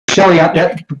Shelley,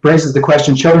 that raises the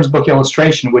question: children's book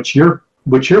illustration, which your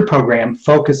program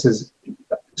focuses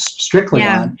strictly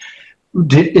on.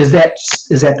 Is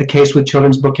that the case with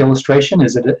children's book illustration?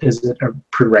 Is it a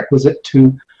prerequisite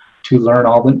to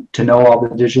know all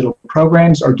the digital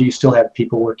programs, or do you still have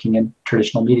people working in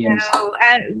traditional mediums? So,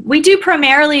 we do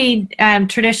primarily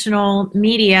traditional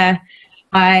media.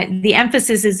 The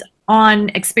emphasis is on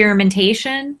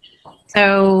experimentation.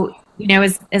 So, you know,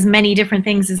 as many different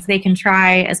things as they can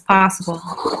try as possible.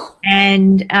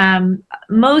 And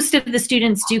most of the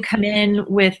students do come in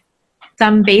with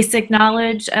some basic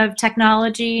knowledge of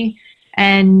technology,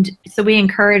 and so we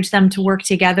encourage them to work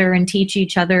together and teach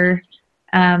each other.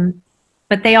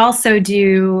 But they also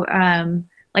do,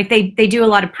 like they do a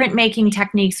lot of printmaking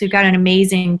techniques. We've got an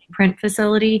amazing print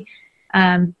facility.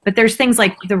 But there's things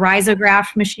like the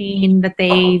risograph machine that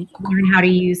they learn how to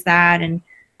use that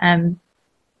and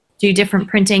do different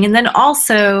printing. And then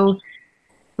also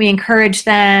we encourage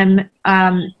them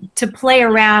to play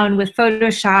around with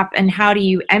Photoshop and how do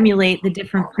you emulate the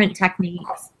different print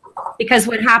techniques. Because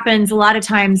what happens a lot of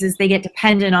times is they get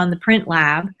dependent on the print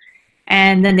lab,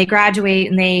 and then they graduate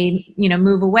and they, you know,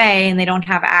 move away and they don't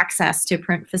have access to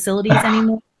print facilities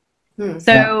anymore.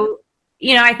 So,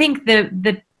 you know, I think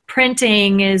the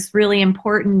printing is really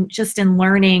important just in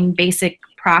learning basic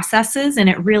processes, and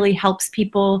it really helps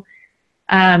people,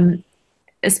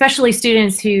 especially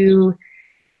students who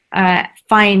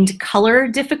find color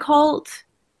difficult.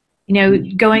 You know,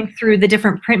 going through the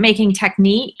different printmaking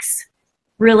techniques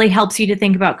really helps you to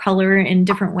think about color in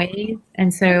different ways.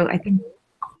 And so I think,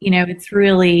 you know, it's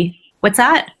really, what's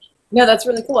that? No, that's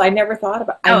really cool. I never thought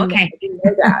about. Oh, okay. I didn't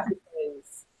know that,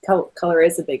 because color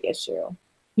is a big issue.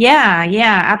 Yeah,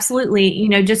 absolutely. You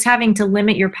know, just having to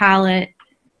limit your palette.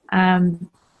 And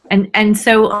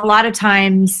so a lot of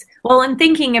times, well, in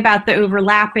thinking about the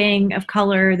overlapping of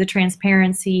color, the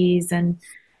transparencies, and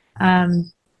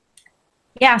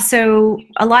yeah, so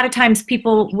a lot of times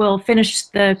people will finish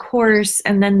the course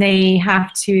and then they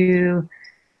have to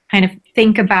kind of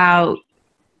think about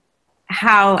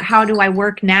how do I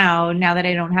work now that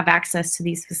I don't have access to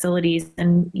these facilities.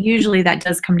 And usually that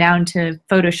does come down to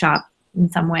Photoshop in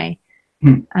some way.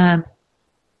 But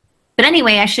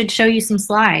anyway, I should show you some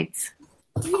slides.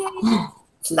 Yay.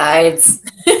 Slides.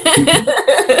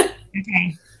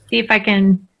 Okay, see if I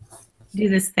can do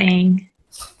this thing.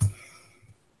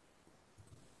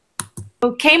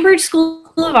 So Cambridge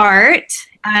School of Art,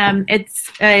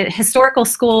 it's a historical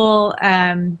school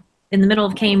in the middle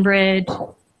of Cambridge,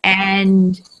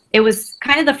 and it was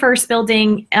kind of the first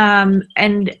building,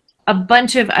 and a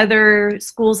bunch of other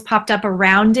schools popped up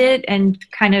around it, and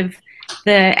kind of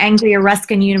the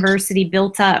Anglia-Ruskin University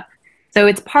built up. So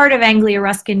it's part of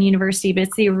Anglia-Ruskin University, but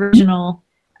it's the original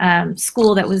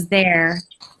school that was there.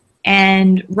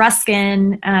 And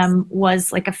Ruskin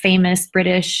was like a famous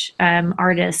British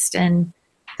artist, and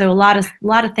so a lot of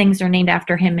things are named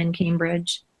after him in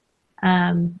Cambridge.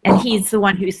 And he's the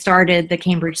one who started the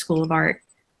Cambridge School of Art.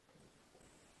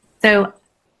 So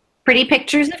pretty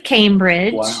pictures of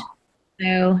Cambridge. Wow.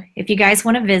 So if you guys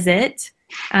want to visit.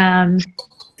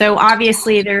 So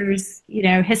obviously there's, you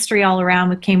know, history all around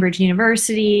with Cambridge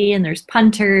University, and there's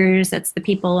punters. That's the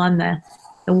people on the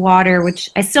water, which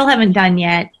I still haven't done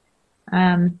yet,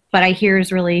 but I hear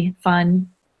is really fun.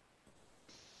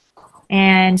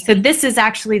 And so this is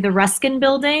actually the Ruskin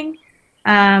building.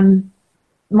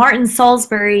 Martin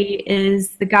Salisbury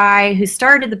is the guy who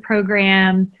started the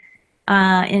program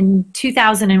in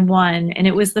 2001, and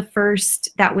it was the first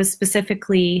that was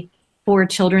specifically for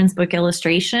children's book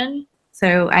illustration.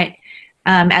 So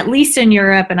at least in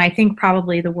Europe, and I think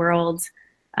probably the world,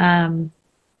 but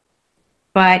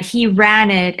he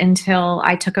ran it until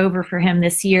I took over for him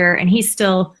this year, and he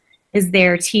still is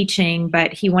there teaching,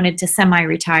 but he wanted to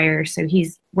semi-retire, so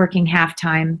he's working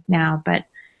half-time now. But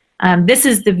this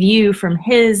is the view from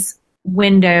his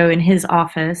window in his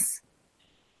office.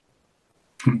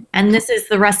 And this is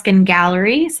the Ruskin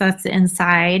Gallery, so that's the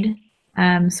inside.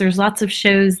 So there's lots of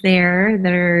shows there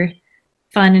that are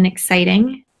fun and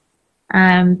exciting.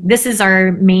 This is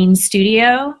our main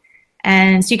studio,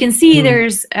 and so you can see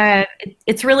there's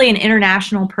it's really an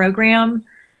international program.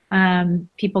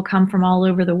 People come from all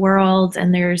over the world,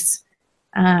 and there's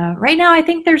right now I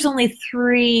think there's only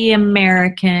 3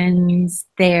 Americans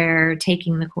there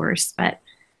taking the course, but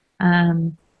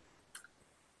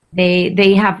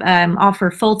they have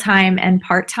offer full-time and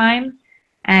part-time,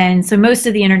 and so most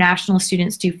of the international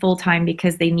students do full-time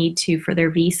because they need to for their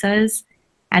visas.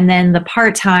 And then the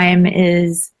part-time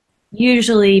is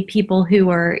usually people who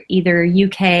are either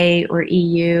UK or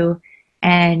EU,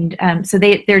 and so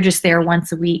they're just there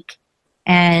once a week,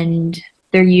 and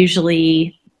they're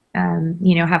usually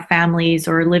you know, have families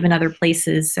or live in other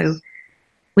places. So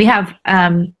we have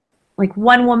like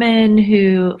one woman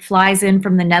who flies in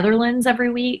from the Netherlands every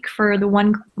week for the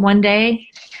one day,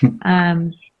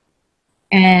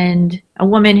 and a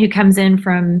woman who comes in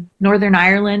from Northern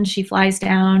Ireland. She flies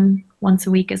down once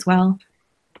a week as well.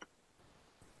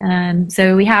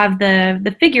 So we have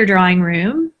the figure drawing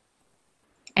room,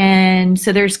 and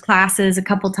so there's classes a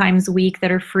couple times a week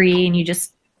that are free, and you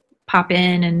just pop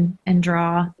in and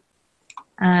draw.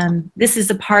 This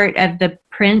is a part of the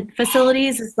print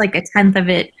facilities. It's like a tenth of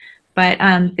it, but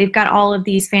they've got all of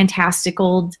these fantastic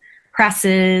old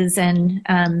presses and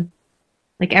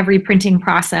like every printing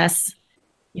process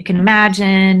you can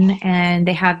imagine, and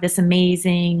they have this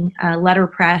amazing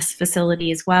letterpress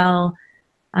facility as well.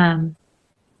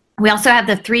 We also have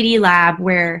the 3D lab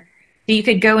where you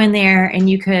could go in there and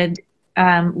you could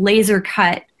laser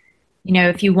cut, you know,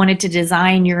 if you wanted to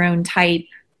design your own type,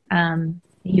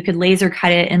 you could laser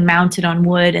cut it and mount it on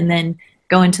wood and then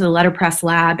go into the letterpress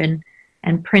lab and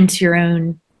print your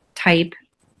own type,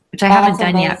 which I haven't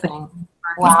done yet. But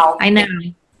wow. I know.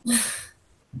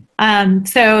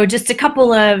 So just a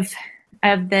couple of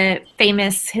the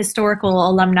famous historical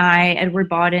alumni, Edward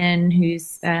Bawden,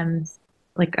 who's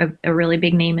like a really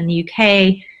big name in the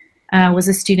UK, was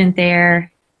a student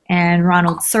there, and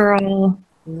Ronald Searle.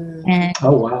 And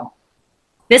oh, wow.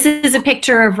 This is a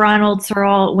picture of Ronald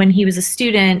Searle when he was a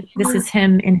student. This is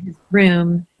him in his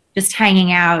room, just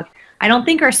hanging out. I don't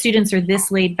think our students are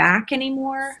this laid back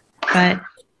anymore, but...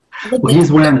 Well,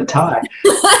 he's wearing a tie.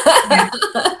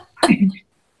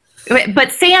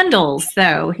 But sandals,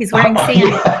 though. He's wearing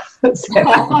sandals. Yeah.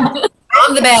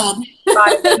 On the bed.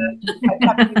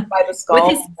 By the skull.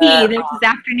 With his tea. There's his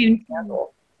afternoon tea.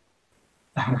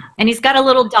 And he's got a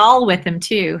little doll with him,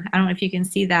 too. I don't know if you can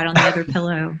see that on the other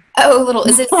pillow. Oh, little.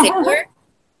 Is it Sailor?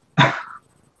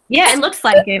 Yeah, it looks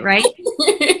like it, right?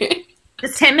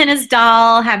 Just him and his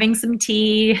doll having some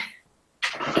tea.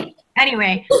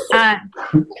 Anyway, so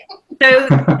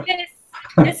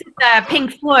this is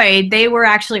Pink Floyd. They were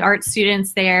actually art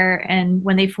students there, and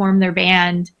when they formed their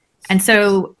band. And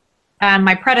so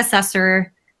my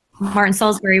predecessor, Martin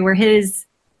Salisbury, where his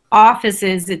office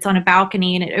is, it's on a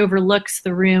balcony, and it overlooks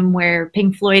the room where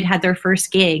Pink Floyd had their first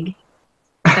gig.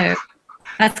 So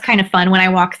that's kind of fun. When I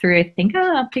walk through, I think,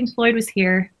 oh, Pink Floyd was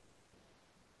here.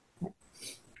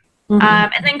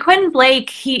 And then Quentin Blake,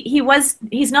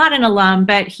 he's not an alum,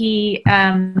 but he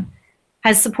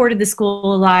has supported the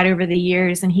school a lot over the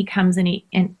years, and he comes and he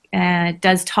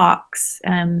does talks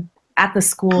at the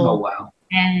school. Oh, wow.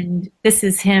 And this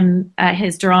is him,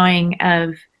 his drawing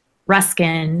of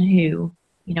Ruskin, who,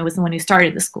 you know, was the one who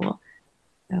started the school.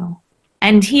 So,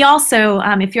 and he also,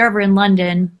 if you're ever in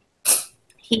London,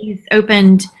 he's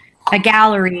opened a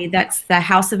gallery that's the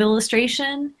House of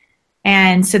Illustration.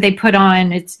 And so they put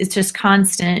on, it's just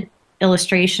constant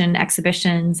illustration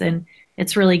exhibitions, and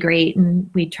it's really great. And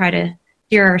we try to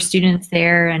steer our students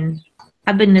there, and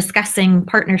I've been discussing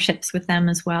partnerships with them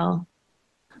as well.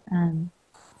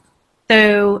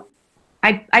 So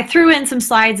I threw in some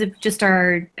slides of just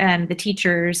our the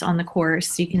teachers on the course,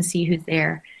 so you can see who's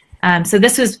there. So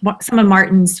this was some of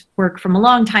Martin's work from a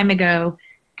long time ago,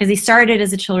 because he started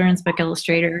as a children's book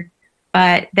illustrator,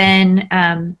 but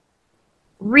then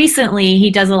recently he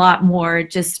does a lot more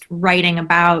just writing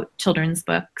about children's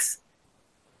books.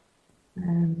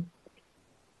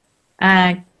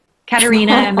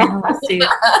 Katerina Mihalasu.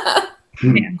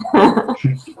 Yeah.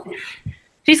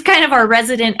 She's kind of our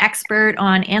resident expert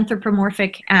on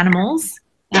anthropomorphic animals.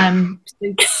 So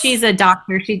she's a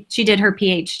doctor. She did her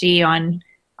PhD on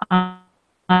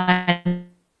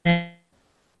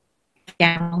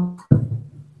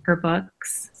her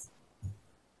books.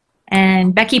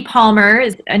 And Becky Palmer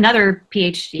is another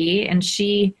PhD, and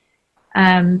she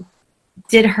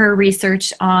did her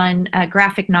research on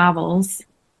graphic novels.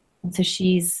 And so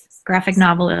she's a graphic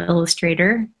novel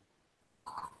illustrator.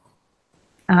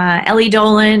 Ellie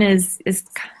Dolan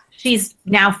she's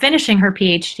now finishing her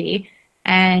PhD,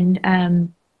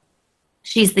 and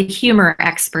she's the humor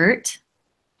expert.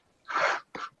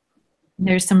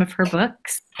 There's some of her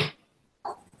books.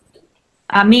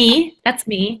 That's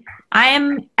me. I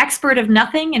am expert of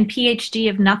nothing and PhD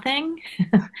of nothing,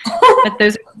 but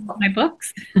those are my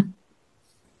books.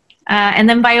 And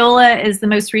then Viola is the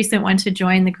most recent one to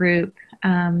join the group,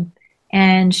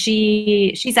 and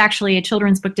she's actually a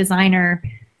children's book designer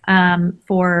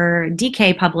for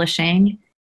DK Publishing.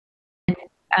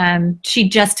 She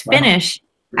just finished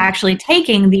actually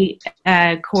taking the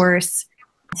course,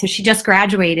 so she just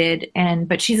graduated,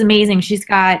 but she's amazing. She's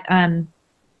got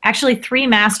actually 3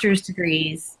 master's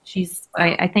degrees. She's,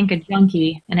 I think, a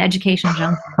junkie, an education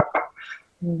junkie.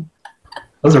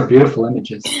 Those are beautiful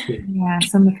images. Yeah,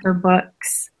 some of her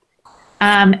books.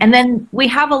 And then we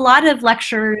have a lot of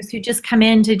lecturers who just come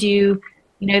in to do,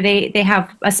 they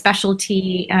have a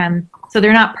specialty. So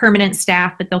they're not permanent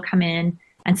staff, but they'll come in.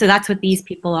 And so that's what these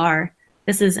people are.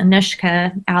 This is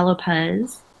Anushka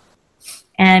Alopez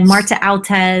and Marta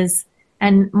Altez.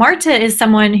 And Marta is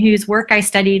someone whose work I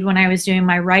studied when I was doing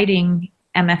my writing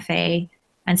MFA.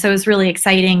 And so it was really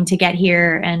exciting to get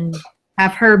here and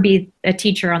have her be a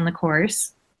teacher on the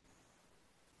course.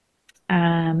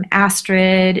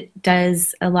 Astrid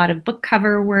does a lot of book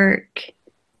cover work.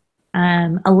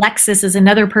 Alexis is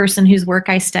another person whose work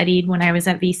I studied when I was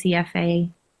at VCFA.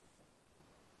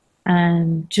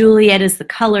 Juliet is the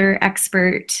color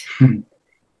expert.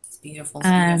 It's beautiful.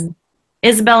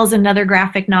 Isabel's another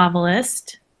graphic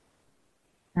novelist.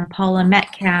 Paula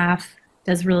Metcalf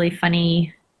does really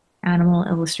funny animal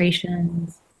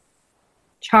illustrations.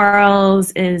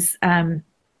 Charles is,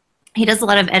 he does a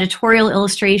lot of editorial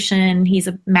illustration. He's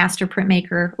a master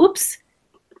printmaker. Oops.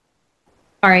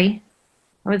 Sorry.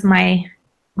 That was my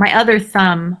other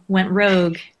thumb went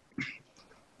rogue.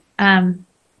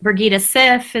 Birgitta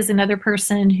Sif is another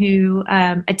person who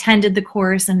attended the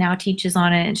course and now teaches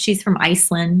on it. She's from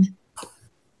Iceland.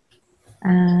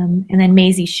 And then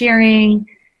Maisie Shearing.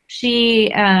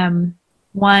 She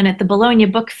won at the Bologna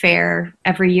Book Fair.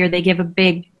 Every year they give a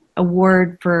big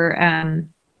award for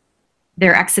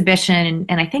their exhibition.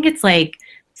 And I think it's like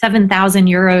 7,000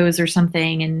 euros or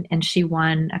something. And she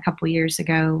won a couple years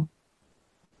ago.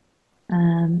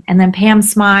 And then Pam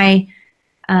Smye,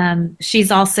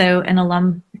 she's also an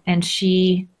alum, and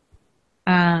she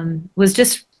was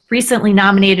just recently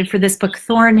nominated for this book,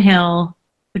 Thornhill,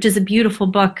 which is a beautiful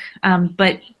book,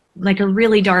 but like a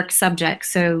really dark subject.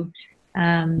 So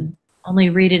only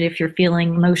read it if you're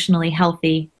feeling emotionally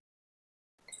healthy.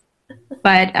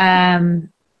 But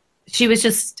she was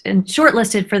just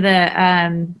shortlisted for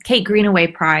the Kate Greenaway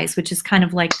Prize, which is kind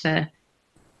of like the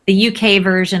UK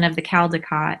version of the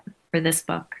Caldecott for this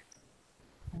book.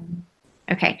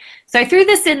 Okay, so I threw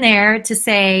this in there to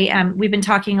say we've been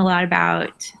talking a lot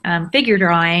about figure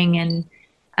drawing,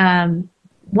 and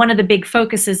one of the big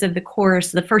focuses of the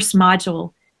course, the first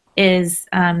module, is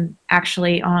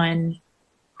actually on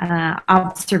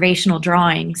observational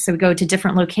drawing. So we go to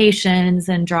different locations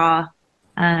and draw.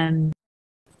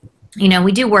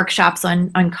 We do workshops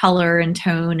on color and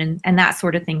tone and that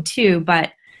sort of thing too,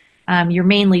 but you're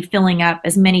mainly filling up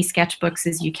as many sketchbooks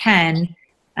as you can,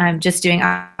 just doing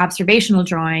observational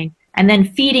drawing, and then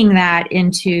feeding that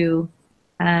into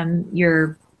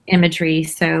your imagery.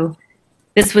 So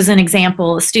this was an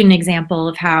example, a student example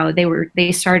of how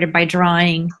they started by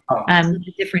drawing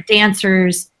different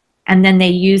dancers, and then they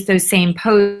used those same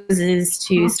poses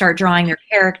to start drawing their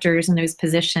characters in those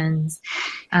positions,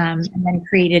 and then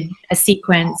created a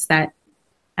sequence that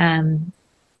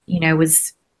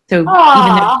was. So even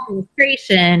though it's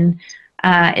illustration,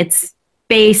 it's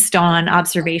based on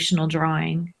observational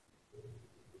drawing.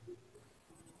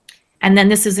 And then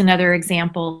this is another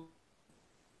example.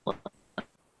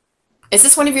 Is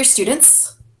this one of your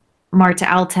students? Marta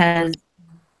Altez.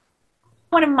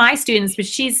 One of my students, but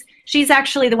she's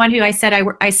actually the one who I said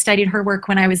I studied her work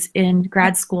when I was in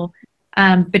grad school.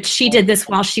 But she did this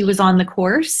while she was on the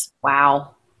course.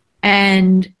 Wow.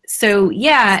 And so,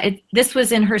 yeah, this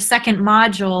was in her second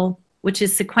module, which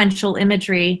is sequential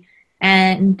imagery.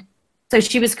 And so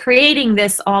she was creating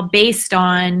this all based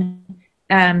on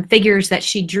figures that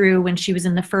she drew when she was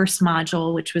in the first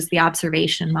module, which was the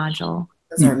observation module.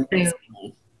 Those are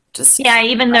amazing. Yeah,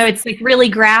 even though it's like really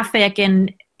graphic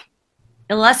and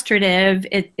illustrative,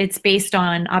 it's based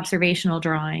on observational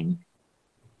drawing.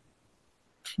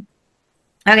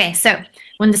 Okay, so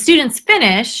when the students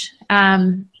finish,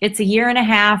 it's a 1.5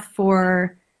 years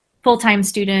for full-time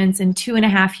students and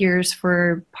 2.5 years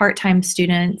for part-time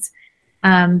students.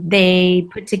 They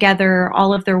put together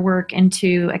all of their work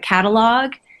into a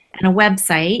catalog and a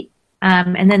website,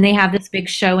 and then they have this big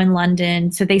show in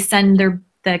London. So they send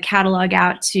the catalog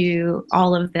out to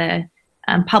all of the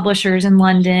publishers in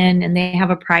London, and they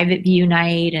have a private view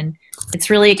night, and it's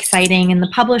really exciting. And the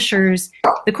publishers,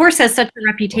 the course has such a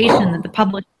reputation that the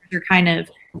publishers are kind of,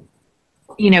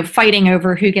 fighting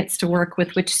over who gets to work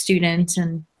with which student,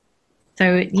 and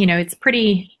so it's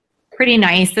pretty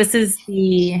nice. This is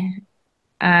the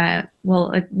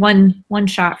one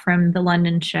shot from the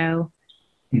London show,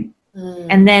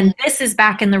 and then this is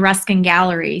back in the Ruskin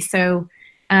Gallery. So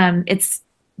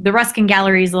the Ruskin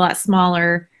Gallery is a lot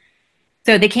smaller,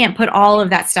 so they can't put all of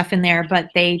that stuff in there, but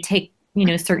they take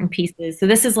certain pieces. So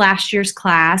this is last year's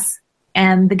class,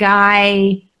 and the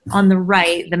guy on the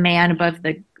right, the man above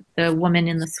the woman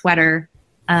in the sweater,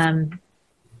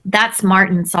 That's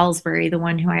Martin Salisbury, the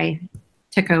one who I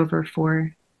took over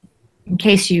for. In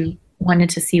case you wanted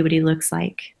to see what he looks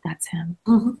like, that's him.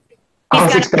 Mm-hmm. I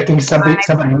was expecting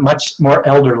somebody much more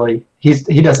elderly.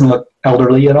 He doesn't look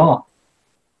elderly at all.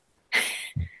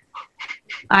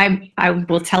 I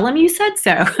will tell him you said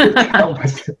so.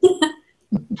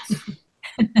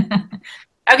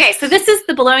 Okay, so this is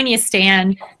the Bologna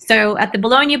stand. So at the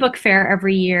Bologna Book Fair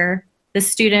every year, the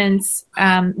students,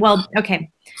 well, okay.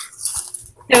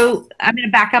 So I'm going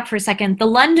to back up for a second. The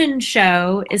London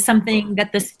show is something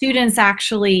that the students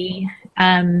actually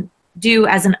do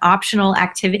as an optional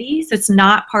activity. So it's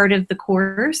not part of the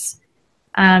course.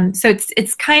 So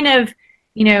it's kind of,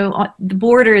 you know, the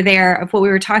border there of what we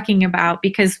were talking about,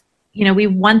 because, you know, we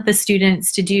want the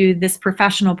students to do this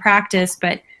professional practice,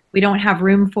 but we don't have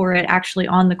room for it actually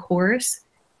on the course.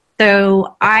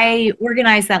 So I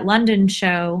organized that London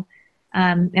show,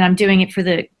 and I'm doing it for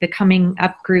the coming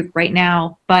up group right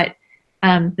now, but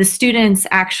the students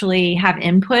actually have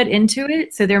input into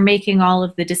it. So they're making all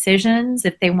of the decisions.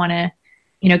 If they want to,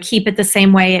 you know, keep it the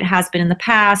same way it has been in the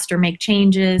past or make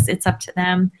changes, it's up to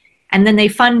them. And then they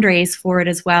fundraise for it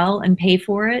as well and pay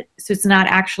for it. So it's not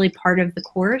actually part of the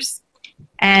course.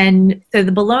 And so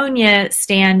the Bologna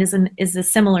stand is a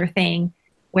similar thing,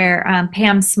 where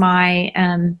Pam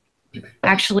Smye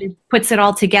actually puts it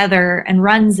all together and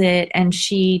runs it, and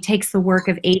she takes the work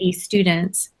of 80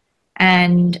 students.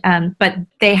 And but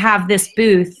they have this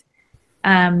booth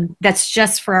that's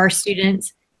just for our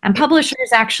students. And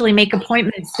publishers actually make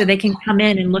appointments so they can come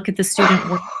in and look at the student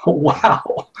work.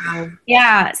 Wow.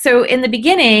 Yeah. So in the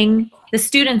beginning, the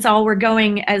students all were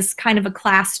going as kind of a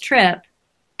class trip,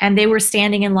 and they were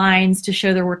standing in lines to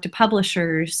show their work to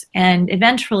publishers. And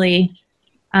eventually,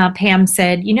 Pam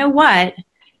said, you know what?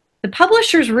 The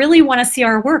publishers really want to see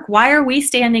our work. Why are we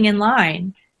standing in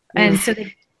line? And so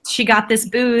she got this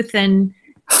booth, and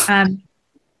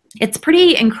it's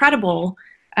pretty incredible.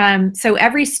 So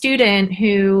every student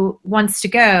who wants to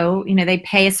go, you know, they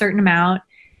pay a certain amount,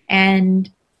 and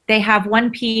they have one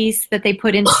piece that they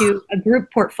put into a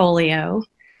group portfolio,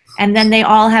 and then they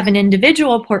all have an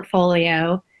individual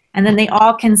portfolio, and then they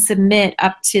all can submit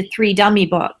up to 3 dummy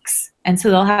books. And so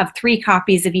they'll have 3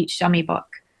 copies of each dummy book.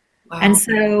 Wow. And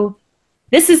so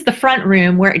this is the front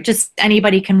room where just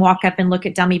anybody can walk up and look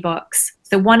at dummy books.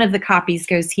 So one of the copies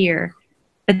goes here.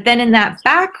 But then in that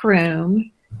back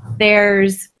room,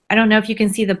 there's, I don't know if you can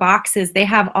see the boxes, they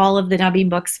have all of the dummy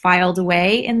books filed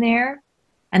away in there.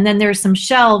 And then there's some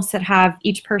shelves that have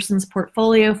each person's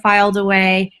portfolio filed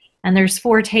away, and there's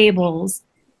 4 tables.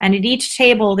 And at each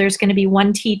table, there's going to be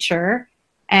one teacher,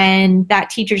 and that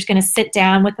teacher's going to sit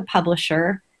down with the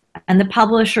publisher, and the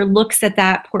publisher looks at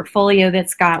that portfolio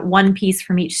that's got one piece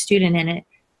from each student in it,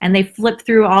 and they flip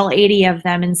through all 80 of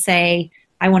them and say,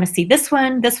 I want to see this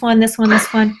one, this one, this one,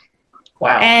 this one.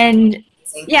 Wow. And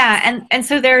yeah, and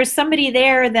so there's somebody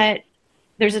there that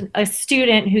there's a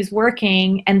student who's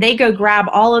working, and they go grab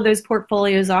all of those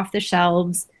portfolios off the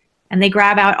shelves, and they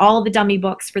grab out all the dummy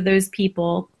books for those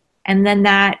people. And then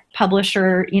that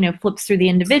publisher, you know, flips through the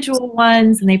individual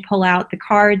ones, and they pull out the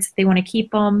cards if they want to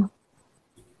keep them.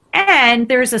 And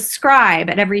there's a scribe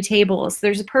at every table. So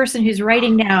there's a person who's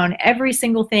writing down every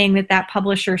single thing that that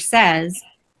publisher says.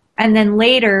 And then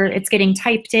later it's getting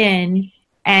typed in,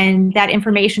 and that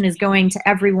information is going to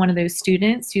every one of those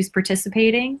students who's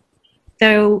participating.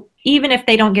 So even if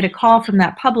they don't get a call from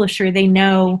that publisher, they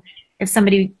know if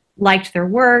somebody liked their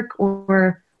work,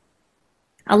 or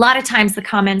a lot of times the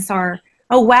comments are,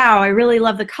 oh, wow, I really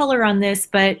love the color on this,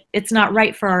 but it's not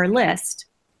right for our list.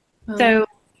 Oh. So,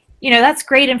 you know, that's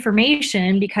great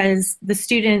information, because the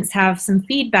students have some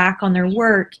feedback on their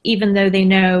work, even though they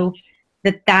know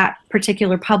that that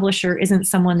particular publisher isn't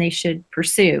someone they should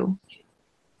pursue.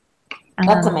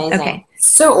 That's amazing. Okay.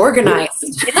 So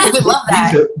organized. I love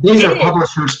that. These are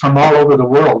publishers from all over the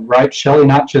world, right, Shelley?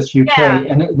 Not just UK,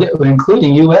 and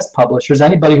including US publishers,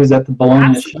 anybody who's at the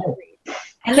Bologna show.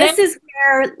 And this is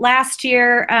where last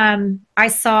year I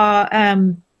saw,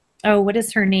 oh, what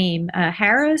is her name?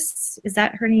 Harris? Is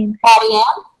that her name? Patty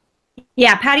Ann?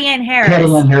 Yeah, Patty Ann Harris.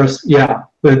 Patty Ann Harris, yeah.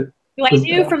 But who I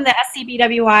knew from the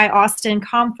SCBWI Austin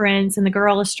conference, and the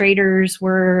Girllustrators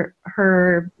were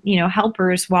her, you know,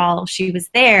 helpers while she was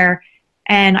there.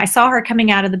 And I saw her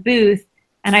coming out of the booth,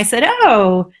 and I said,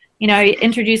 oh, you know, I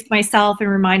introduced myself and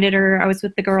reminded her I was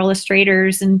with the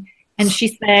Girllustrators, and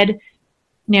she said,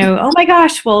 you know, oh my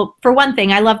gosh, well, for one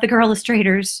thing, I love the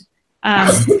Girllustrators.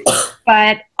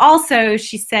 But also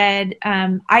she said,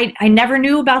 I never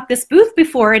knew about this booth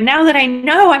before, and now that I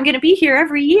know, I'm going to be here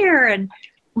every year. And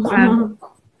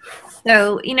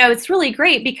so, you know, it's really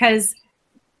great, because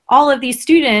all of these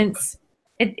students,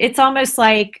 it's almost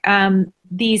like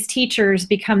these teachers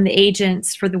become the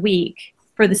agents for the week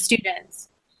for the students.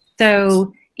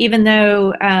 So even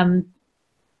though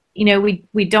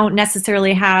we don't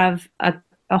necessarily have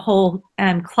a whole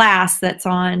class that's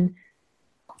on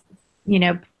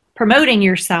promoting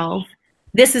yourself,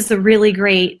 this is a really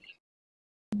great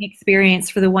experience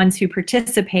for the ones who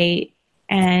participate,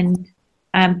 and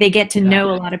they get to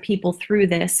know a lot of people through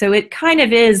this. So it kind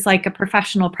of is like a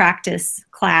professional practice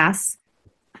class,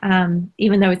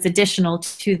 even though it's additional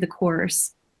to the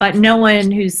course. But no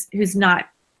one who's not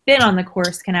been on the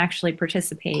course can actually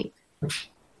participate.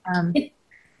 Can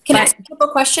I ask a couple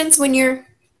questions when you're...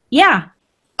 Yeah.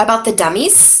 About the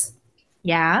dummies?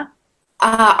 Yeah.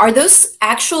 Are those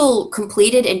actual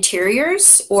completed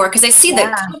interiors? Or, because I see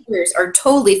that interiors are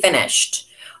totally finished.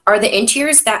 Are the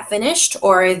interiors that finished,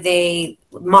 or are they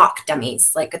mock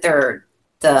dummies? Like they're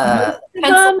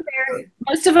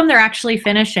most of them they're actually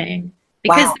finishing,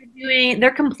 because they're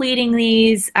completing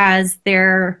these as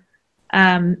their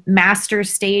master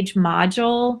stage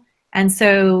module, and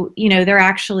so they're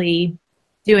actually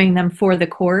doing them for the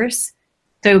course.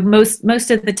 So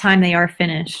most of the time they are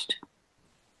finished.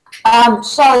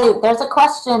 Shelley, there's a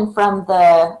question from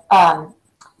the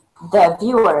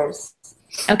viewers.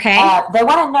 Okay. They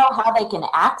want to know how they can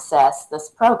access this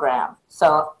program.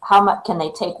 So how much can they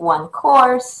take one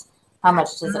course? How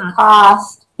much does it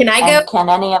cost? Can I go? Can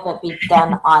any of it be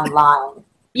done online?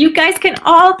 You guys can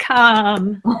all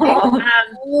come.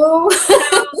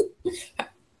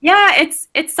 Yeah, it's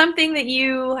something that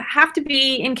you have to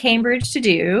be in Cambridge to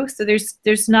do. So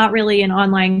there's not really an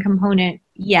online component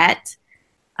yet.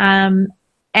 And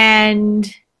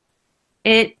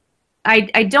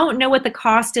I don't know what the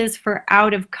cost is for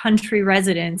out-of-country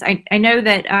residents. I know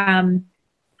that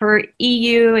for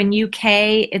EU and UK,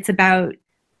 it's about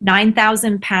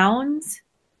 £9,000,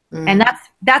 and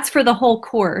that's for the whole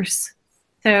course.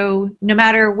 So no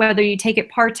matter whether you take it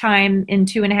part-time in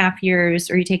 2.5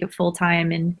 years or you take it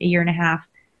full-time in 1.5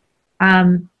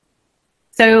 years.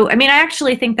 So, I mean, I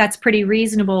actually think that's pretty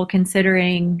reasonable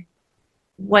considering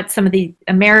what some of the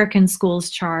American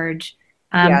schools charge.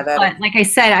 But like I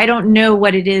said, I don't know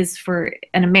what it is for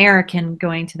an American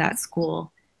going to that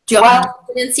school. Do you have a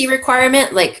residency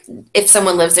requirement? Like if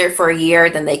someone lives there for a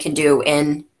year, then they can do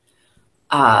they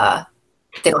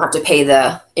don't have to pay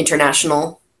the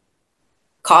international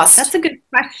cost? That's a good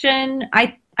question.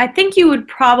 I think you would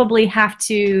probably have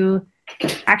to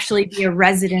actually be a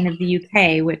resident of the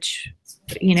UK, which,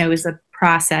 is a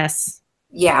process.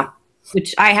 Yeah.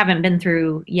 Which I haven't been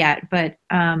through yet, but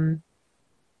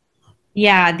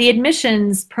yeah, the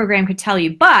admissions program could tell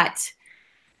you. But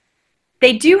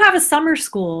they do have a summer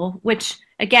school, which,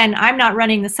 again, I'm not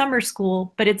running the summer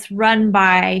school, but it's run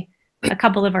by a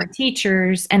couple of our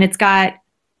teachers, and it's got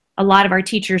a lot of our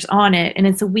teachers on it, and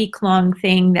it's a week-long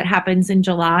thing that happens in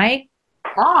July.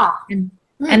 And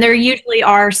there usually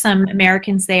are some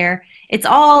Americans there. It's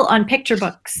all on picture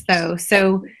books, though.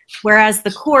 So whereas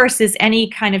the course is any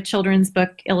kind of children's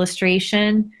book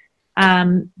illustration,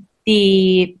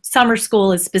 the summer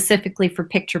school is specifically for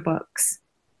picture books.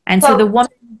 And so the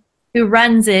woman who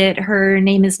runs it, her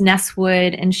name is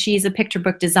Nesswood, and she's a picture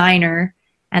book designer.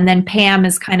 And then Pam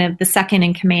is kind of the second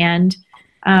in command.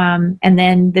 And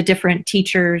then the different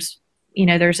teachers,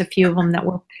 there's a few of them that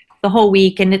work the whole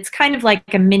week. And it's kind of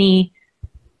like a mini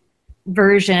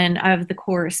version of the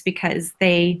course, because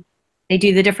they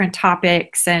do the different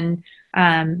topics and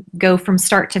go from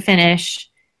start to finish.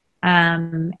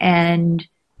 And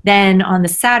then on the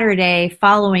Saturday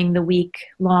following the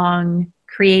week-long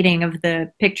creating of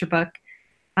the picture book,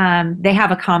 they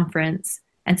have a conference.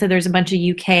 And so there's a bunch of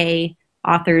UK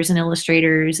authors and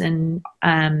illustrators and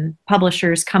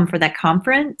publishers come for that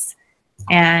conference.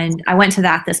 And I went to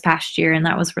that this past year, and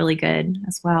that was really good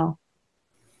as well.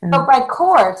 So by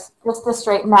course, just to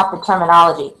straighten out the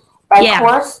terminology, by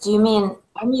course, do you mean,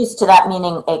 I'm used to that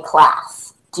meaning a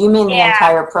class. Do you mean the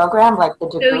entire program, like the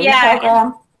degree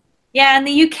program? Yeah, in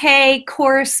the UK,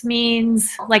 course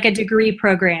means like a degree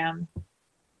program.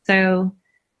 So,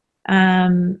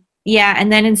 yeah,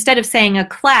 and then instead of saying a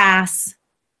class,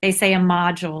 they say a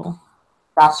module.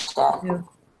 Gotcha. So,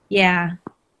 yeah.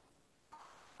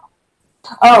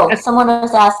 Oh, someone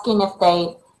was asking if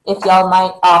y'all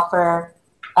might offer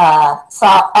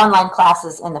online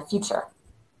classes in the future.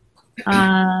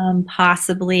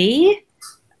 Possibly.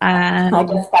 I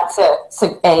guess that's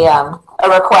a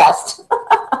request.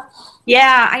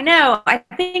 Yeah, I know. I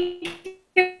think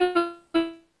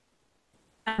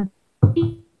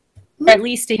at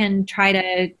least you can try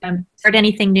to start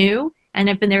anything new, and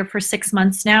I've been there for 6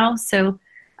 months now. So,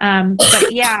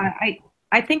 but yeah,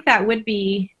 I think that would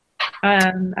be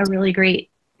a really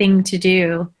great thing to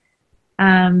do.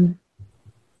 And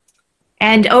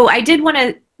oh, I did want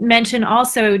to mention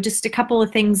also just a couple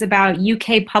of things about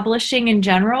UK publishing in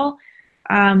general,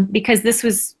 because this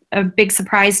was a big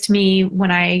surprise to me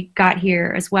when I got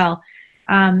here as well.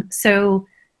 So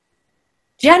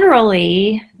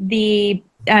generally, the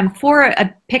for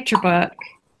a picture book,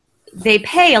 they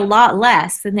pay a lot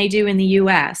less than they do in the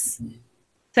US.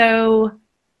 So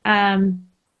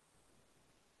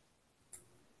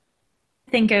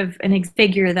think of an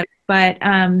figure that, but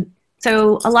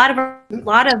so a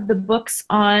lot of the books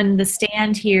on the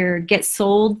stand here get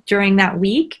sold during that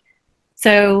week.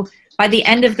 So by the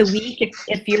end of the week,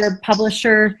 if you're a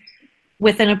publisher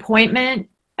with an appointment,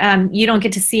 you don't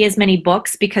get to see as many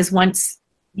books, because once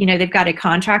they've got a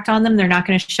contract on them, they're not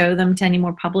going to show them to any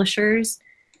more publishers.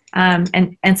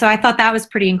 And so I thought that was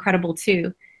pretty incredible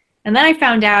too. And then I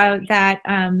found out that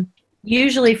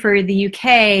usually for the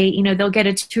UK, they'll get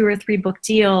a 2 or 3 book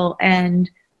deal, and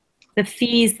the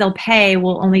fees they'll pay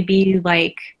will only be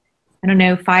like, I don't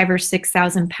know, £5,000 or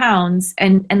 £6,000,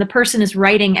 and the person is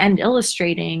writing and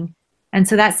illustrating, and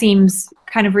so that seems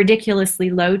kind of ridiculously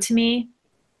low to me.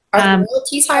 Are the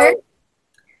royalties higher?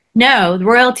 No, the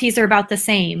royalties are about the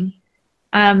same.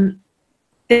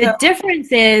 The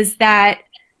difference is that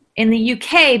in the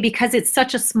UK, because it's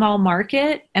such a small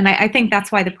market, and I think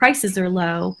that's why the prices are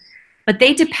low, but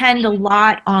they depend a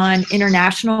lot on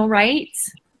international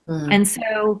rights. And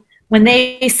so when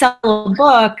they sell a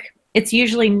book, it's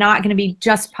usually not going to be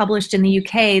just published in the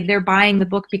UK. They're buying the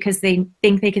book because they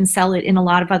think they can sell it in a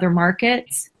lot of other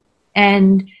markets.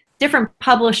 And different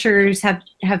publishers have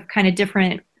kind of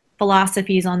different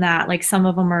philosophies on that. Like some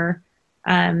of them are,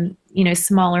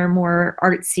 smaller, more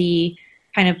artsy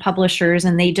kind of publishers,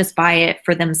 and they just buy it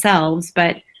for themselves.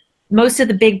 But most of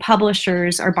the big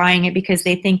publishers are buying it because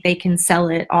they think they can sell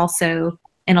it also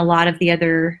in a lot of the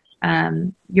other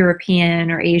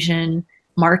European or Asian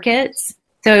markets.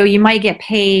 So you might get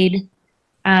paid,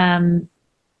 more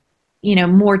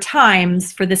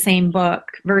times for the same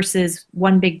book versus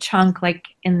one big chunk like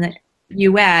in the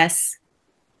US.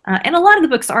 And a lot of the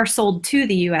books are sold to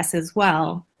the US as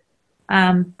well.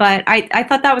 But I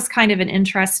thought that was kind of an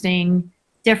interesting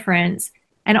difference.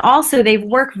 And also they've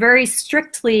worked very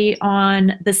strictly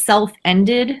on the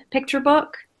self-ended picture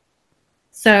book.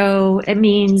 So it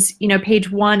means,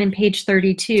 page 1 and page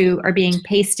 32 are being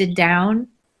pasted down.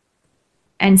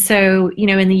 And so,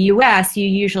 in the US, you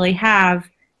usually have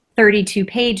 32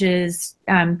 pages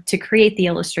to create the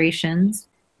illustrations.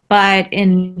 But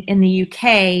in the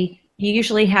UK, you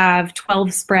usually have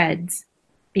 12 spreads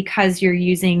because you're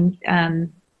using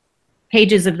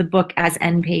pages of the book as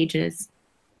end pages.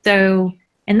 So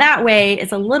in that way,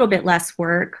 it's a little bit less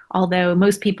work, although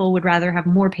most people would rather have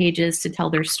more pages to tell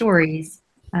their stories.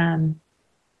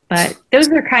 But those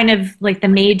are kind of like the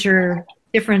major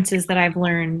differences that I've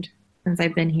learned since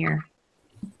I've been here.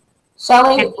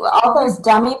 Shelley, all those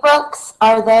dummy books,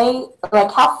 are they,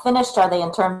 like, how finished are they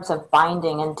in terms of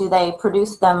binding, and do they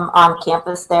produce them on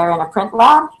campus there in a print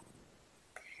lab?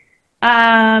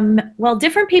 Well,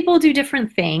 different people do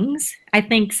different things. I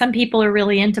think some people are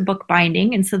really into book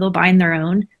binding, and so they'll bind their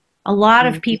own. A lot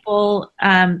of people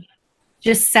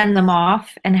just send them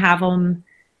off and have them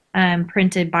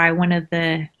printed by one of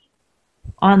the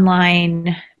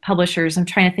online publishers. I'm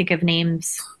trying to think of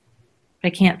names, but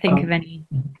I can't think of any.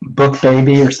 Book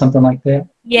Baby or something like that?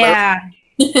 Yeah.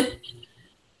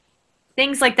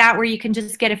 Things like that where you can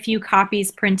just get a few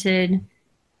copies printed.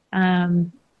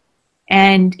 And,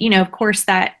 of course,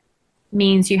 that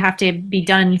means you have to be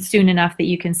done soon enough that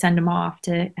you can send them off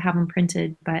to have them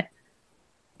printed. But,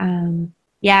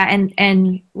 yeah,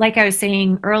 and like I was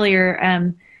saying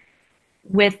earlier,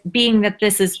 with being that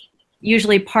this is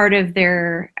usually part of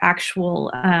their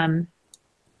actual,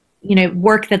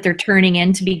 work that they're turning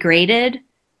in to be graded,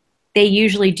 they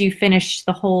usually do finish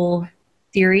the whole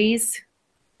series.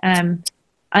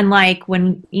 Unlike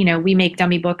when, we make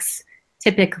dummy books,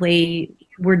 typically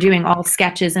we're doing all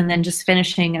sketches and then just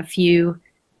finishing a few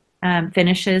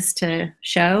finishes to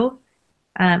show.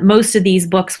 Most of these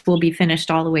books will be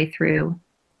finished all the way through.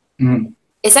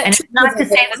 Is that and true? It's not to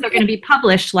say that they're going to be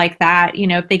published like that.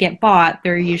 If they get bought,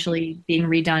 they're usually being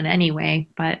redone anyway.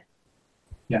 But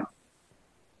yeah,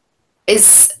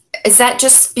 is that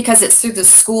just because it's through the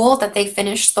school that they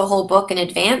finish the whole book in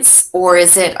advance, or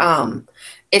is it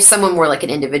if someone were like an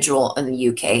individual in the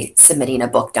UK submitting a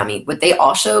book dummy, would they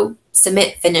also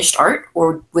submit finished art,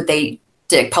 or would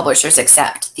did publishers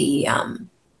accept the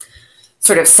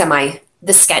sort of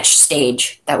the sketch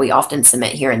stage that we often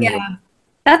submit here in the UK?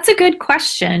 That's a good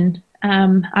question.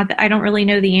 I don't really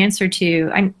know the answer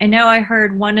to. I know I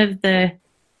heard one of the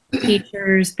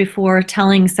teachers before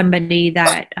telling somebody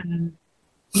that,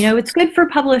 you know, it's good for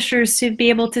publishers to be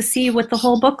able to see what the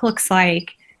whole book looks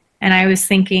like. And I was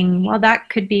thinking, well, that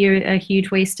could be a huge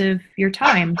waste of your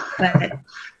time. But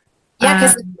yeah,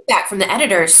 because the feedback from the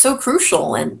editor is so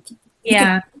crucial, and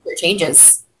yeah,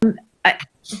 changes.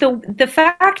 The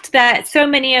fact that so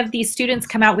many of these students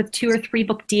come out with 2 or 3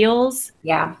 book deals,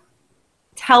 yeah,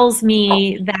 tells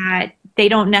me that they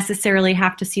don't necessarily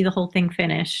have to see the whole thing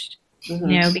finished. Mm-hmm.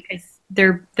 You know, because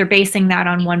they're basing that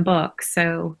on one book.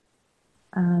 So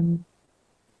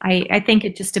I think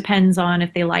it just depends on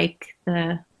if they like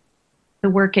the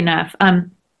work enough.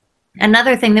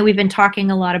 Another thing that we've been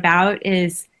talking a lot about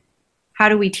is how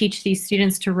do we teach these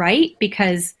students to write,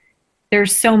 because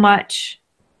there's so much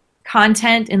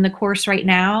content in the course right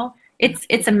now.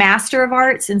 It's a Master of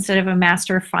Arts instead of a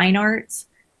Master of Fine Arts,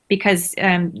 because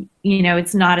you know,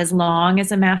 it's not as long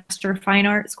as a Master of Fine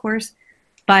Arts course.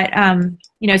 But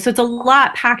you know, so it's a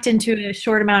lot packed into a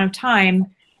short amount of time,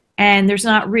 and there's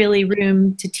not really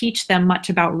room to teach them much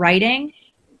about writing.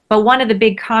 But one of the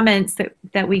big comments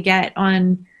that we get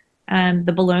on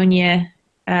the Bologna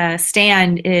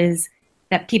stand is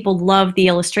that people love the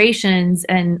illustrations,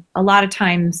 and a lot of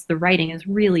times the writing is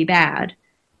really bad.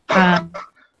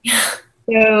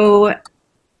 So,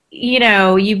 you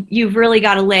know, you've really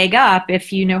got a leg up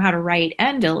if you know how to write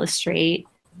and illustrate.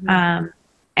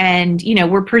 And, you know,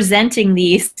 we're presenting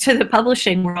these to the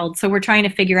publishing world, so we're trying to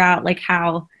figure out like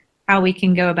how we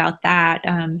can go about that.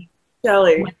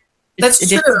 Shelley, that's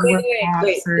true.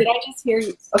 Wait, did I just hear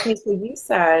you? Okay, so you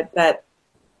said that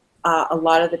a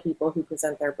lot of the people who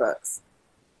present their books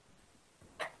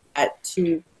at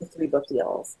 2 to 3 book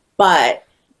deals, but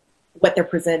what they're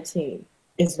presenting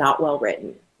is not well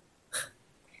written.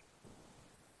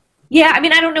 Yeah, I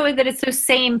mean, I don't know that it's those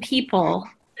same people.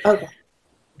 Okay.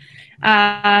 Who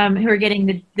are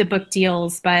getting the book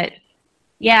deals, but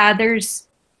yeah, there's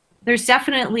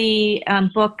definitely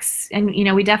books, and you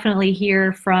know, we definitely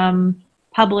hear from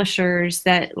publishers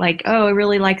that like, oh, I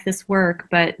really like this work,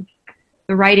 but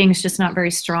the writing's just not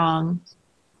very strong.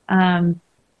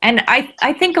 And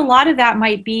I think a lot of that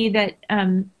might be that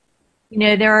you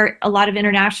know, there are a lot of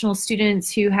international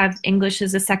students who have English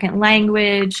as a second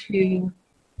language, who,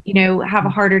 you know, have a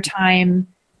harder time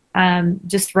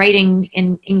just writing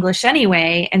in English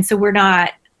anyway, and so we're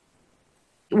not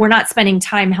spending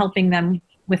time helping them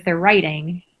with their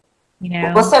writing, you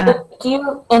know. Well, so do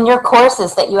you, in your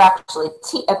courses that you actually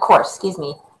teach,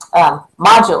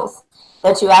 modules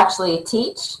that you actually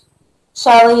teach,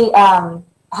 Shelley,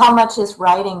 how much is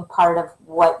writing part of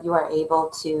what you are able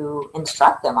to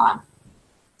instruct them on?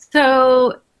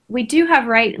 So we do have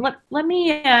let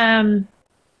me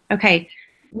okay.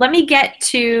 Let me get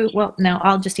to, well, no,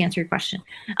 I'll just answer your question.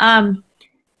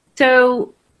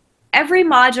 So every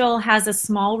module has a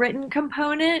small written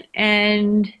component,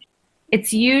 and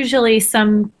it's usually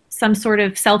some sort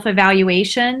of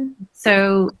self-evaluation.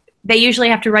 So they usually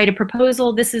have to write a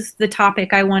proposal. This is the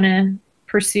topic I want to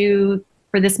pursue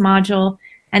for this module.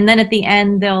 And then at the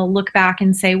end, they'll look back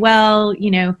and say, well,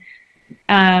 you know,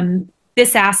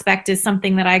 this aspect is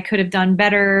something that I could have done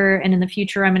better, and in the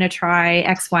future I'm going to try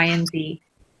X, Y, and Z.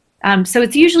 So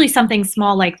it's usually something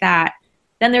small like that.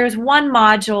 Then there's one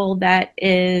module that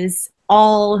is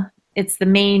it's the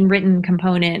main written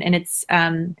component, and it's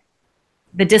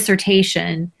the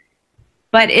dissertation.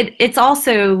 But it's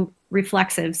also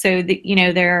reflexive. So that, you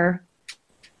know, they're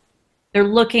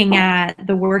looking at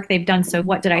the work they've done. So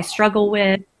what did I struggle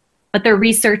with? But they're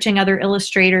researching other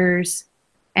illustrators,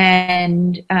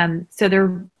 and so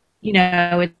they're, you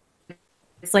know,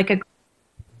 it's like a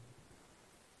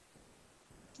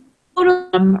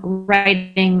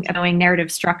writing, knowing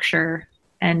narrative structure,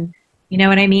 and you know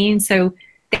what I mean. So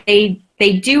they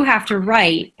do have to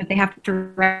write, but they have to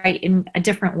write in a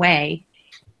different way.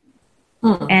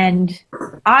 And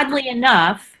oddly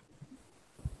enough,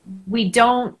 we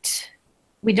don't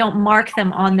mark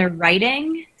them on their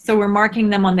writing. So we're marking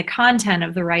them on the content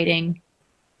of the writing,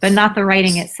 but not the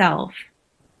writing itself.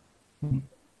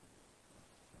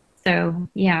 So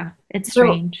yeah, it's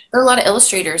strange. There are a lot of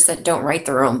illustrators that don't write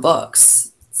their own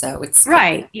books, so it's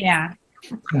right. Yeah.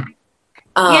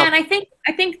 Yeah, and I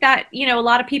think that, you know, a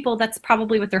lot of people, that's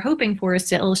probably what they're hoping for, is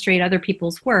to illustrate other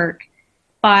people's work.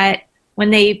 But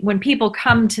when people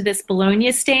come to this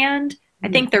Bologna stand, I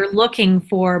think they're looking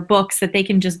for books that they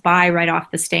can just buy right off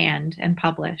the stand and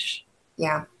publish.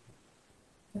 Yeah,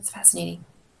 that's fascinating.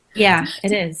 Yeah,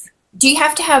 it is. Do you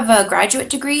have to have a graduate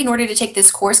degree in order to take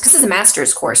this course? Because it's a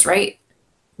master's course, right?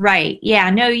 Right. Yeah.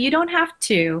 No, you don't have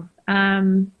to.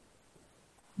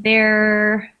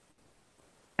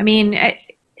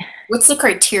 What's the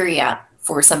criteria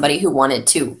for somebody who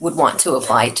would want to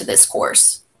apply to this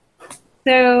course?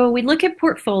 So we look at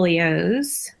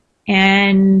portfolios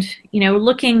and,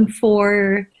 looking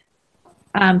for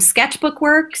sketchbook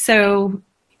work. So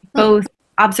both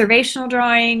observational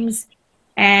drawings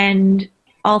and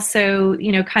also,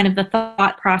 kind of the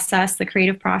thought process, the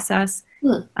creative process.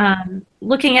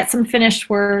 Looking at some finished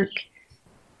work.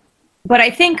 But I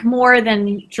think more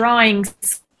than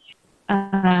drawings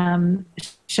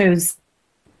shows.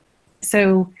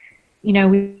 So,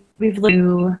 we've looked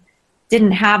who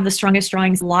didn't have the strongest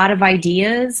drawings, a lot of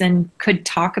ideas, and could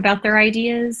talk about their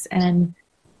ideas, and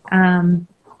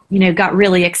got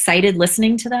really excited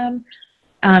listening to them.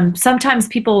 Sometimes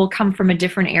people will come from a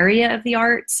different area of the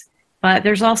arts, but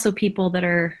there's also people that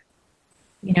are,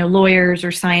 lawyers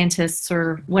or scientists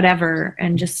or whatever,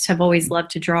 and just have always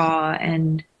loved to draw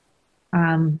and,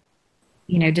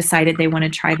 decided they want to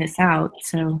try this out.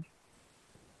 So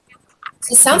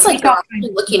it sounds like you're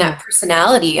actually looking at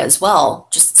personality as well,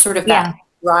 just sort of that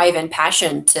drive and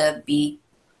passion to be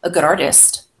a good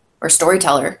artist or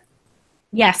storyteller.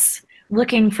 Yes,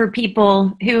 looking for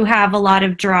people who have a lot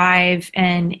of drive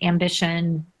and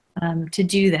ambition to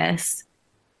do this,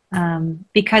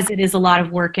 because it is a lot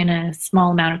of work in a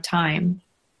small amount of time.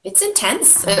 It's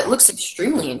intense. It looks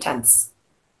extremely intense.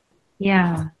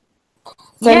 Yeah.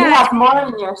 So you have more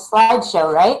in your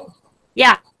slideshow, right?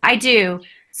 Yeah, I do.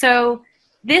 So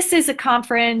this is a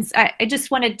conference. I just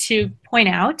wanted to point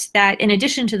out that in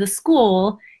addition to the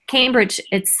school, Cambridge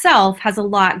itself has a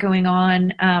lot going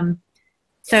on.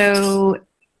 So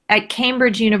at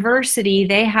Cambridge University,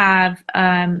 they have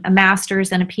a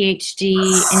master's and a PhD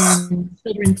in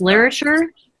children's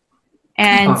literature.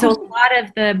 And so a lot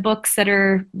of the books that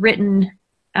are written,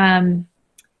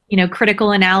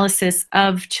 critical analysis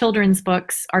of children's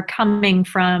books are coming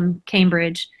from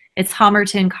Cambridge. It's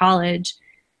Homerton College.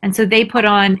 And so they put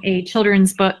on a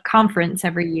children's book conference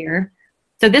every year.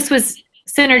 So this was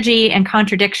Synergy and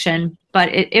Contradiction, but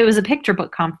it was a picture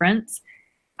book conference.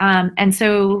 And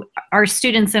so our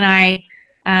students and I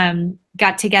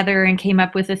got together and came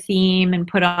up with a theme and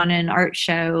put on an art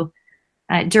show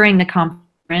during the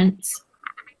conference.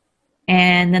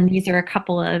 And then these are a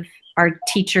couple of our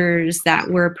teachers that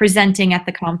were presenting at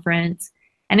the conference.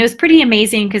 And it was pretty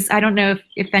amazing because I don't know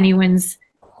if anyone's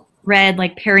read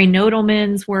like Perry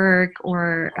Nodelman's work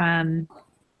or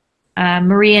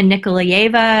Maria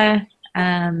Nikolaeva,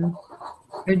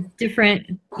 or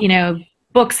different,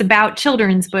 books about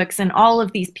children's books, and all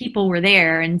of these people were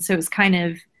there. And so it was kind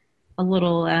of a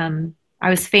little, I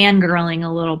was fangirling a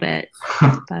little bit,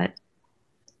 but,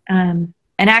 and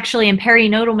actually in Perry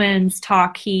Nodelman's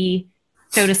talk, he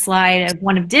showed a slide of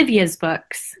one of Divya's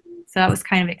books. So that was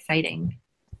kind of exciting.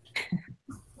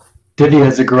 Divya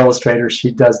is a girl illustrator.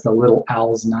 She does the Little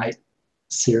Owl's Night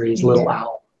series, Little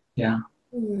Owl. Yeah.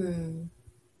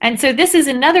 And so this is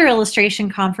another illustration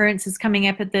conference. It's coming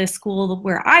up at the school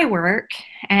where I work,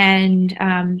 and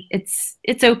it's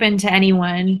open to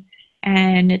anyone,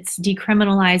 and it's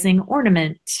decriminalizing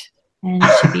ornament, and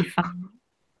it should be fun.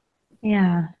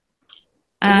 Yeah.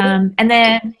 And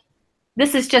then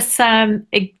this is just some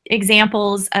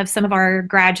examples of some of our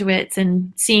graduates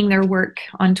and seeing their work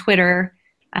on Twitter.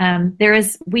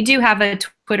 We do have a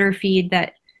Twitter feed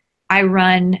that I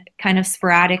run kind of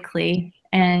sporadically,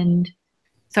 and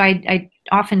so I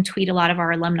often tweet a lot of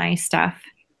our alumni stuff.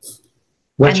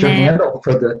 What's your handle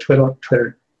for the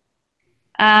Twitter?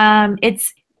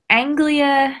 It's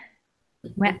Anglia.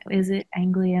 What is it?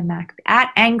 Anglia Macby,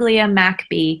 at Anglia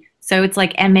Macby. So it's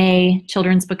like MA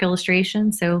Children's Book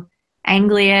Illustration. So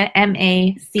Anglia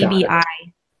MACBI.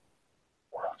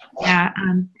 Yeah.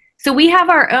 So we have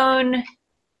our own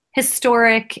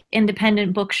historic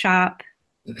independent bookshop.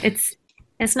 It's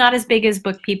not as big as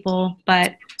Book People,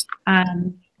 but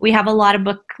we have a lot of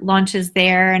book launches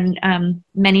there, and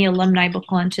many alumni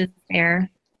book launches there.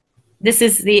 This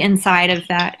is the inside of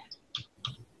that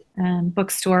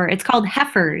bookstore. It's called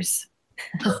Heifers,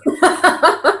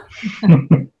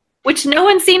 which no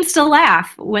one seems to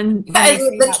laugh when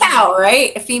the cow,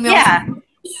 right? A female. Yeah,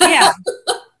 yeah.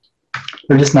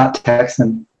 They're just not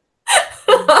Texan.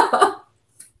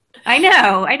 I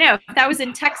know. If that was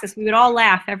in Texas, we would all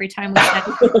laugh every time we said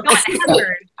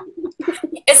Heifers.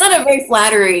 It's not a very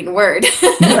flattering word.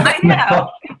 I know.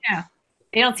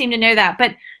 They don't seem to know that.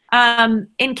 But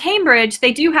in Cambridge,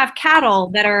 they do have cattle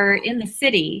that are in the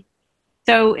city.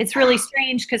 So it's really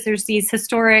strange because there's these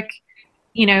historic,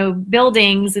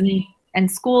 buildings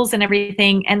and schools and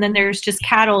everything. And then there's just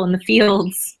cattle in the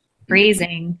fields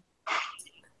grazing.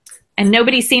 And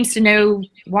nobody seems to know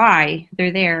why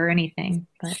they're there or anything.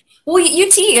 But. Well,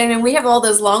 UT, I mean, we have all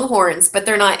those longhorns, but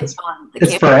they're not on the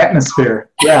It's campus. for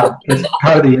atmosphere. Yeah, it's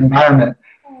part of the environment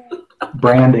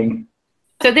branding.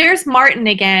 So there's Martin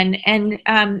again, and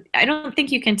I don't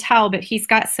think you can tell, but he's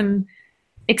got some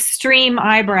extreme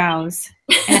eyebrows.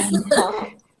 And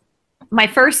my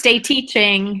first day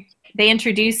teaching, they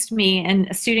introduced me, and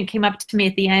a student came up to me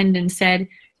at the end and said,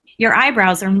 "Your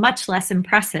eyebrows are much less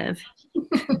impressive."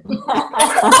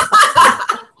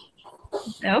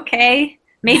 Okay,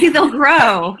 maybe they'll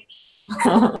grow.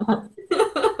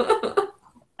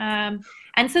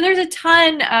 And so there's a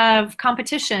ton of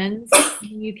competitions in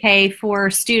the UK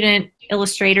for student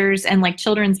illustrators and like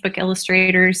children's book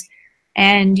illustrators,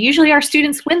 and usually our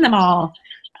students win them all.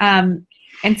 And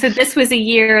so this was a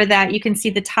year that you can see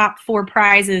the top 4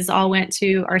 prizes all went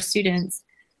to our students,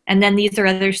 and then these are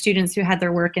other students who had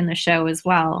their work in the show as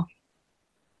well.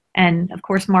 And of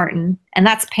course Martin, and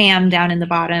that's Pam down in the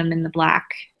bottom in the black.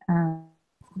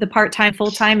 The part-time,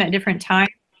 full-time at different times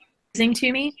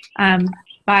to me.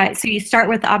 But so you start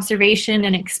with observation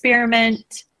and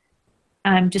experiment,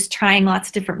 just trying lots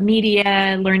of different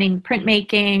media, learning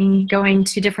printmaking, going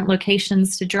to different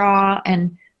locations to draw,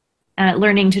 and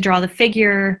learning to draw the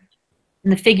figure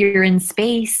and the figure in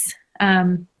space.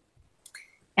 And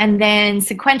then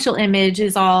sequential image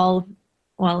is all,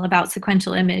 well, about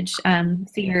sequential image. So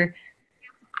you're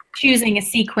choosing a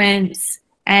sequence,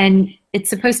 and it's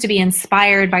supposed to be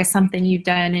inspired by something you've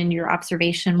done in your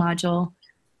observation module.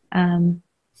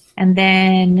 And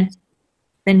then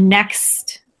the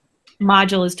next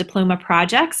module is diploma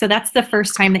project. So that's the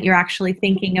first time that you're actually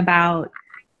thinking about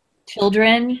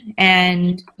children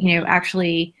and, you know,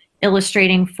 actually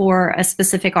illustrating for a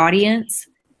specific audience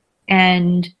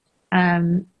and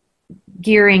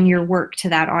gearing your work to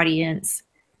that audience.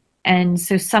 And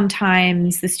so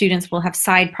sometimes the students will have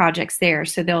side projects there.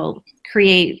 So they'll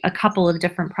create a couple of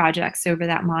different projects over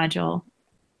that module.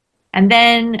 And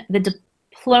then the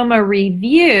diploma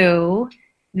review,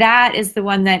 that is the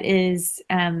one that is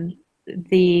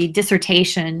the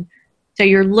dissertation. So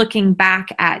you're looking back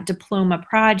at diploma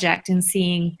project and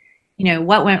seeing, you know,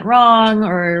 what went wrong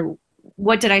or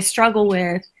what did I struggle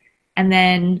with? And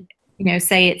then, you know,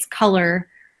 say it's color.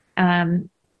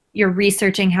 You're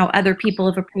researching how other people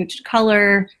have approached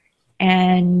color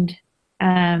and,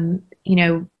 you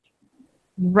know,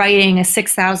 writing a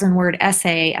 6,000 word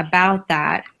essay about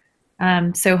that.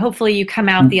 So hopefully you come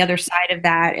out the other side of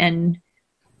that and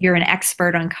you're an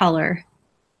expert on color.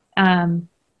 And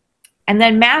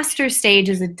then master stage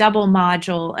is a double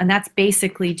module, and that's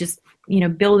basically just, you know,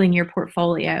 building your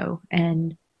portfolio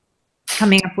and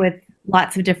coming up with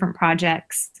lots of different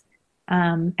projects.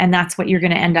 And that's what you're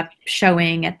going to end up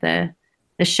showing at the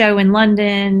show in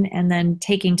London, and then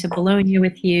taking to Bologna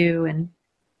with you. And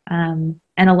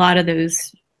a lot of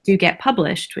those do get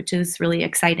published, which is really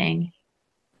exciting.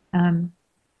 And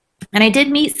I did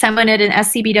meet someone at an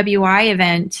SCBWI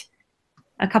event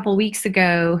a couple weeks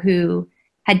ago who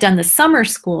had done the summer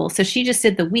school. So she just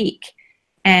did the week.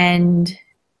 And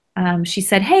she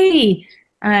said, "Hey,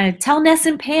 tell Ness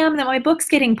and Pam that my book's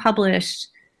getting published."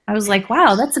 I was like,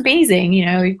 wow, that's amazing. You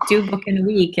know, you do a book in a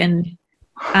week. And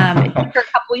it took her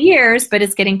a couple years, but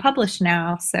it's getting published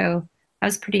now. So that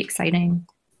was pretty exciting.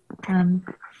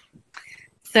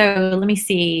 So let me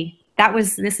see.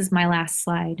 This is my last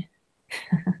slide.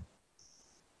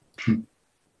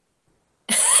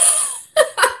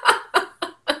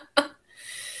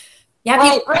 Yeah,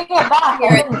 wait, bring it back.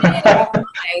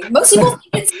 Most people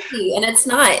think it's easy, and it's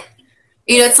not.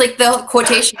 You know, it's like the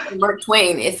quotation from Mark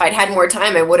Twain: "If I'd had more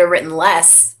time, I would have written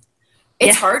less."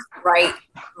 It's hard to write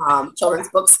children's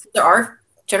books. There are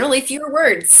generally fewer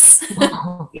words.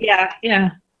 Yeah.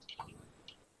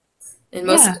 And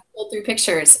most of them pull through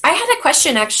pictures. I had a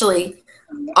question actually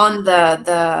on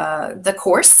the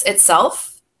course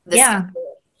itself. Do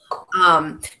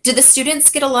the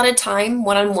students get a lot of time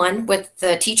one-on-one with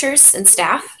the teachers and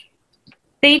staff?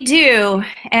 They do.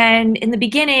 And in the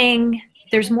beginning,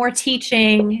 there's more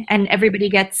teaching, and everybody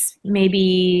gets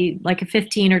maybe like a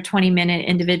 15 or 20-minute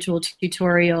individual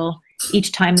tutorial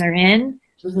each time they're in.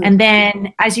 Mm-hmm. And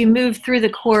then as you move through the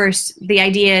course, the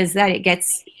idea is that it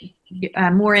gets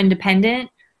more independent.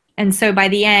 And so by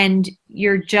the end,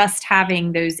 you're just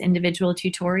having those individual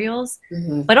tutorials.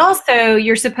 Mm-hmm. But also,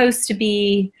 you're supposed to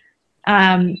be,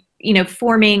 you know,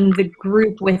 forming the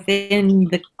group within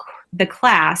the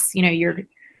class, you know, your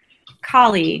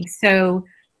colleagues. So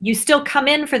you still come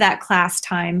in for that class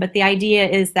time, but the idea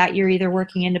is that you're either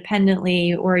working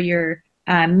independently or you're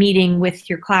meeting with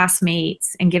your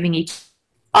classmates and giving each.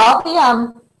 All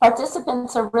the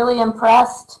participants are really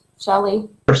impressed, Shelley?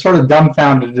 They're sort of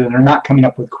dumbfounded and they're not coming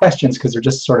up with questions because they're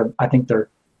just sort of, I think their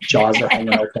jaws are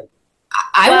hanging open.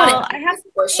 I have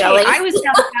to say, Shelley. I was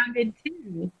dumbfounded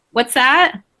too. What's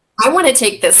that? I want to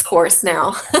take this course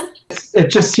now. It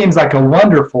just seems like a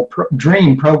wonderful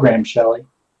dream program, Shelley.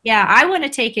 Yeah, I want to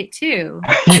take it too.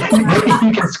 Maybe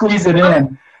you can squeeze it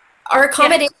in. Are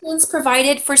accommodations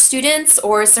provided for students,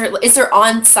 or is there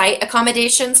on-site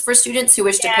accommodations for students who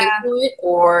wish to pay for it,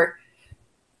 or?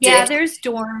 Yeah, there's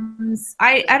dorms.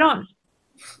 I don't,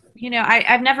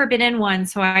 I've never been in one,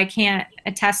 so I can't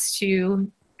attest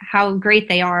to how great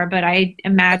they are, but I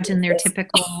imagine they're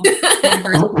typical.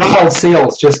 Ronald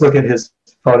Seals, just look at his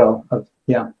photo of,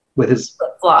 with his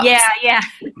flip-flops. Yeah.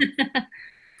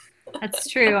 That's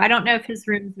true. I don't know if his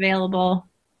room's available.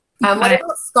 What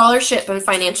about scholarship and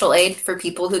financial aid for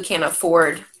people who can't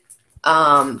afford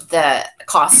the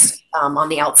cost on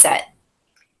the outset?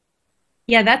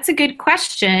 Yeah, that's a good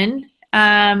question.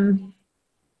 Again,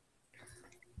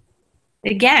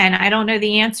 I don't know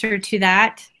the answer to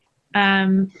that.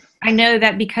 I know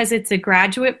that because it's a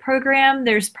graduate program,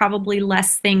 there's probably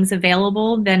less things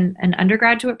available than an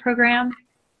undergraduate program.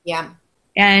 Yeah.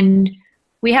 And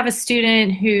we have a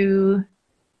student who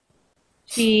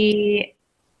she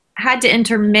had to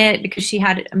intermit because she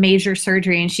had a major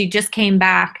surgery, and she just came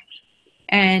back,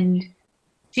 and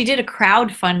she did a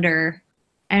crowdfunder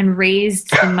and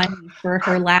raised the money for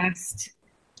her last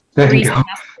 3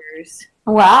 semesters.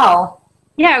 Wow.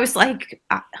 Yeah, I was like,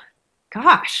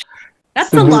 gosh,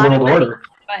 that's a lot of money.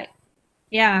 But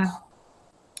yeah.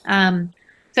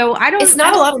 So I don't. It's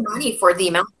not a lot of money for the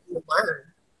amount you learn.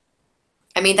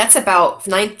 I mean, that's about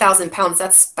 9,000 pounds.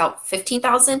 That's about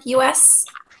 15,000 US.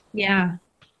 Yeah.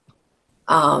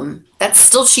 That's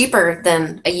still cheaper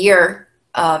than a year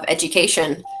of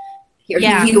education here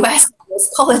in the US,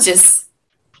 most colleges.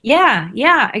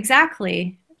 Yeah,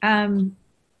 exactly. I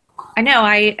know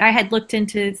I had looked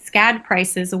into SCAD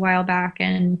prices a while back,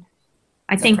 and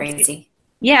I think crazy.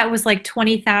 Yeah, it was like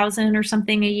 20,000 or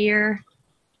something a year.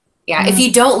 Yeah, if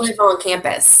you don't live on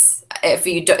campus, if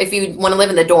you want to live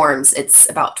in the dorms, it's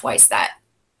about twice that.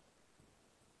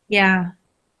 Yeah.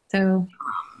 So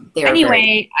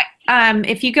anyway,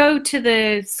 if you go to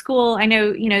the school, I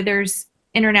know there's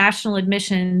international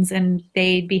admissions, and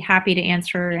they'd be happy to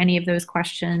answer any of those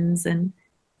questions. And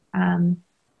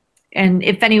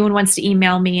if anyone wants to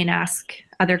email me and ask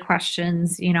other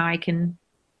questions, I can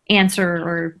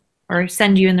answer or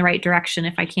send you in the right direction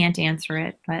if I can't answer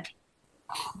it. But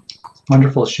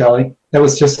wonderful, Shelley. That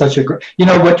was just such a great.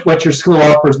 What your school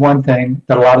offers, one thing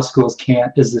that a lot of schools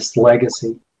can't, is this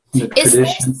legacy, the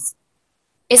tradition.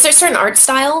 Is there a certain art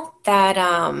style that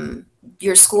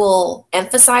your school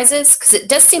emphasizes? Because it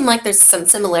does seem like there's some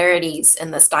similarities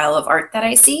in the style of art that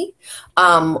I see.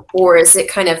 Or is it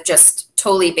kind of just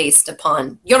totally based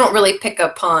upon, you don't really pick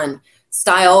upon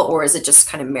style, or is it just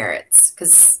kind of merits?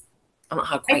 Because I don't know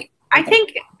how quite. I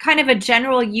think kind of a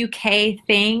general UK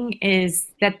thing is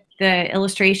that the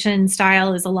illustration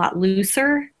style is a lot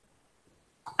looser.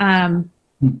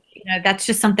 That's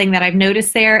just something that I've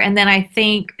noticed there. And then I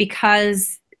think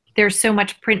because there's so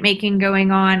much printmaking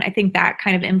going on, I think that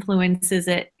kind of influences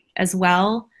it as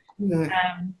well.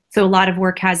 Mm-hmm. So a lot of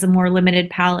work has a more limited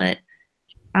palette.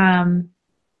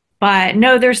 But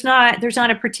no, there's not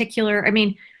a particular, I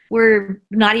mean, we're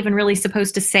not even really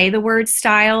supposed to say the word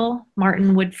style.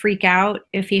 Martin would freak out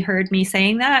if he heard me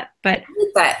saying that. But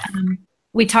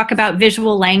we talk about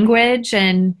visual language,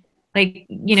 and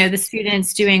the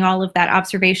students doing all of that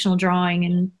observational drawing,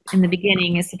 and in the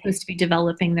beginning is supposed to be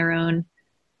developing their own.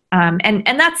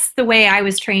 And that's the way I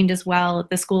was trained as well at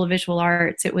the School of Visual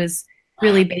Arts. It was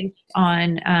really based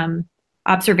on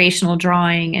observational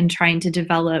drawing and trying to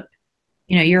develop,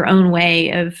 your own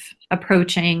way of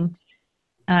approaching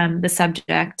the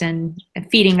subject and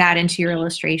feeding that into your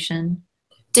illustration.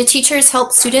 Did teachers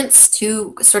help students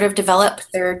to sort of develop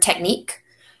their technique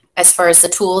as far as the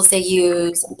tools they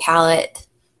use and palette?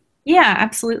 Yeah,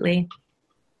 absolutely.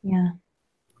 Yeah.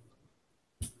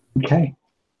 Okay.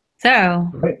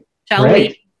 So, shall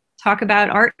we talk about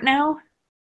art now?